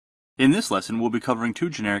In this lesson, we'll be covering two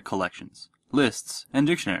generic collections, lists and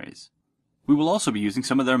dictionaries. We will also be using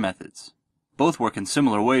some of their methods. Both work in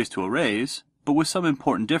similar ways to arrays, but with some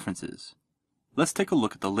important differences. Let's take a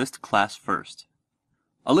look at the list class first.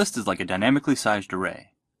 A list is like a dynamically sized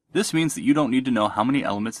array. This means that you don't need to know how many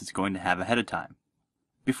elements it's going to have ahead of time.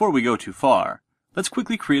 Before we go too far, let's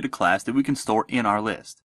quickly create a class that we can store in our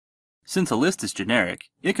list. Since a list is generic,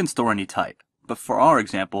 it can store any type, but for our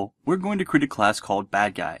example, we're going to create a class called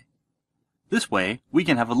badGuy. This way, we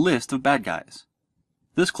can have a list of bad guys.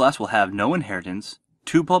 This class will have no inheritance,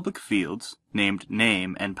 two public fields, named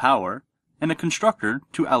name and power, and a constructor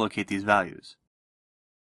to allocate these values.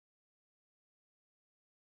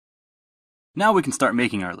 Now we can start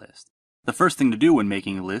making our list. The first thing to do when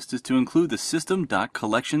making a list is to include the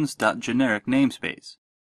system.collections.generic namespace.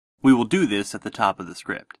 We will do this at the top of the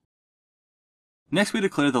script. Next, we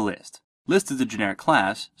declare the list. List is a generic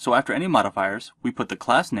class, so after any modifiers, we put the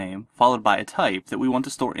class name followed by a type that we want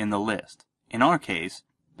to store in the list. In our case,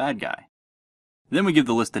 badGuy. Then we give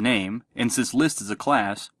the list a name, and since list is a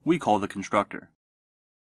class, we call the constructor.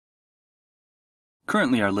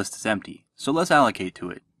 Currently our list is empty, so let's allocate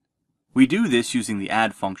to it. We do this using the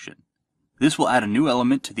add function. This will add a new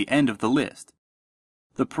element to the end of the list.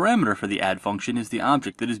 The parameter for the add function is the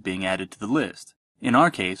object that is being added to the list. In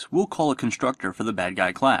our case, we'll call a constructor for the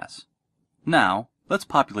badGuy class. Now, let's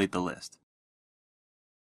populate the list.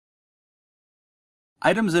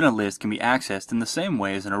 Items in a list can be accessed in the same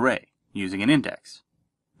way as an array, using an index.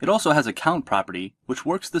 It also has a count property, which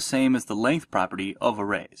works the same as the length property of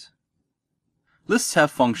arrays. Lists have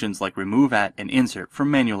functions like remove@, and insert for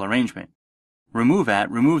manual arrangement. Remove@,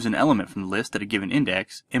 removes an element from the list at a given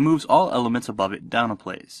index, and moves all elements above it down a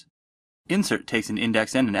place. Insert takes an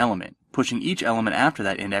index and an element, pushing each element after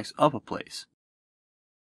that index up a place.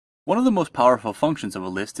 One of the most powerful functions of a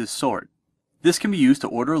list is sort. This can be used to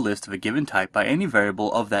order a list of a given type by any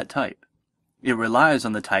variable of that type. It relies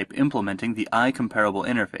on the type implementing the iComparable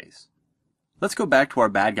interface. Let's go back to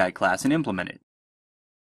our badGuy class and implement it.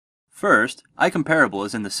 First, iComparable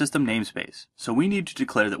is in the system namespace, so we need to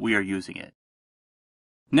declare that we are using it.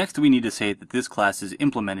 Next, we need to say that this class is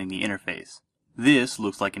implementing the interface. This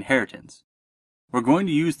looks like inheritance. We're going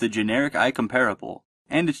to use the generic iComparable,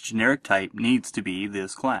 and its generic type needs to be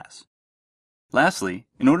this class. Lastly,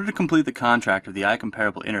 in order to complete the contract of the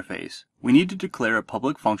iComparable interface, we need to declare a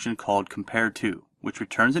public function called compareTo, which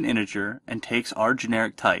returns an integer and takes our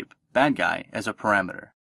generic type, badGuy, as a parameter.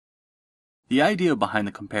 The idea behind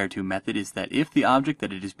the compareTo method is that if the object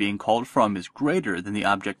that it is being called from is greater than the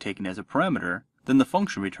object taken as a parameter, then the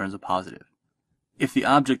function returns a positive. If the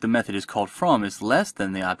object the method is called from is less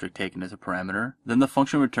than the object taken as a parameter, then the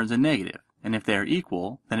function returns a negative, and if they are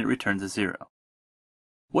equal, then it returns a 0.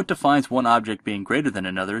 What defines one object being greater than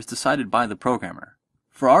another is decided by the programmer.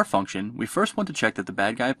 For our function, we first want to check that the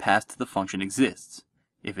badGuy passed to the function exists.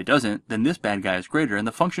 If it doesn't, then this badGuy is greater and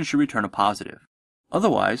the function should return a positive.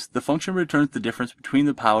 Otherwise, the function returns the difference between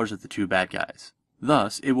the powers of the two badGuys.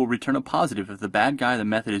 Thus, it will return a positive if the badGuy the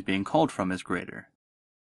method is being called from is greater.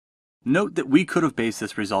 Note that we could have based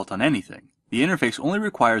this result on anything. The interface only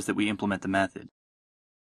requires that we implement the method.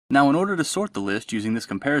 Now, in order to sort the list using this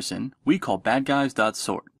comparison, we call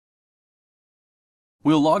badGuys.sort.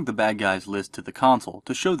 We'll log the badGuys list to the console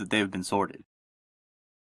to show that they have been sorted.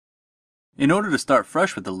 In order to start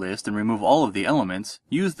fresh with the list and remove all of the elements,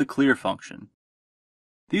 use the clear function.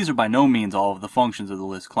 These are by no means all of the functions of the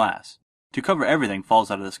list class. To cover everything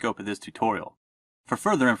falls out of the scope of this tutorial. For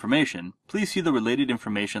further information, please see the related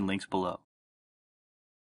information links below.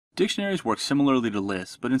 Dictionaries work similarly to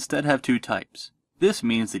lists, but instead have two types. This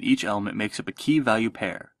means that each element makes up a key-value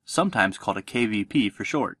pair, sometimes called a KVP for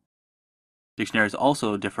short. Dictionaries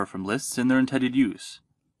also differ from lists in their intended use.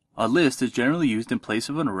 A list is generally used in place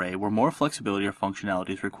of an array where more flexibility or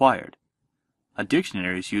functionality is required. A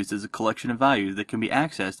dictionary is used as a collection of values that can be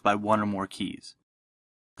accessed by one or more keys.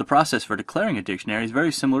 The process for declaring a dictionary is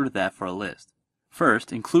very similar to that for a list.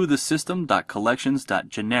 First, include the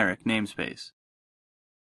system.collections.generic namespace.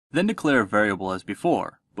 Then declare a variable as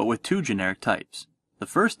before, but with two generic types. The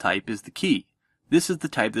first type is the key. This is the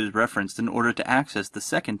type that is referenced in order to access the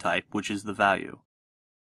second type, which is the value.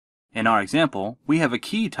 In our example, we have a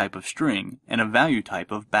key type of string and a value type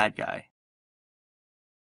of badGuy.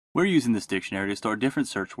 We're using this dictionary to store different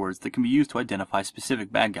search words that can be used to identify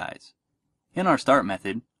specific badGuys. In our start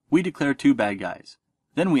method, we declare two badGuys.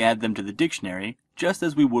 Then we add them to the dictionary just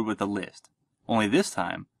as we would with a list. Only this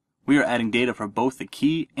time, we are adding data for both the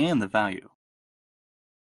key and the value.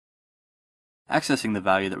 Accessing the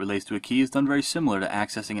value that relates to a key is done very similar to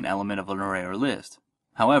accessing an element of an array or list.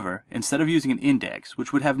 However, instead of using an index,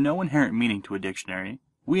 which would have no inherent meaning to a dictionary,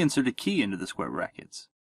 we insert a key into the square brackets.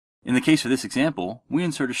 In the case of this example, we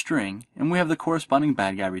insert a string, and we have the corresponding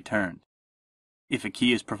bad guy returned. If a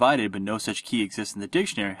key is provided but no such key exists in the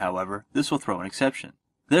dictionary, however, this will throw an exception.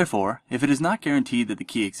 Therefore, if it is not guaranteed that the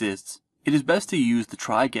key exists, it is best to use the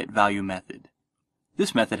try-get-value method.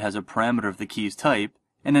 This method has a parameter of the key's type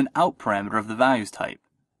and an out parameter of the value's type.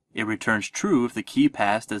 It returns true if the key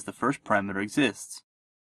passed as the first parameter exists.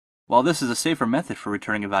 While this is a safer method for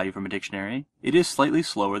returning a value from a dictionary, it is slightly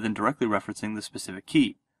slower than directly referencing the specific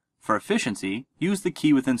key. For efficiency, use the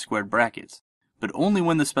key within squared brackets, but only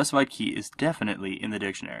when the specified key is definitely in the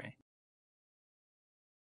dictionary.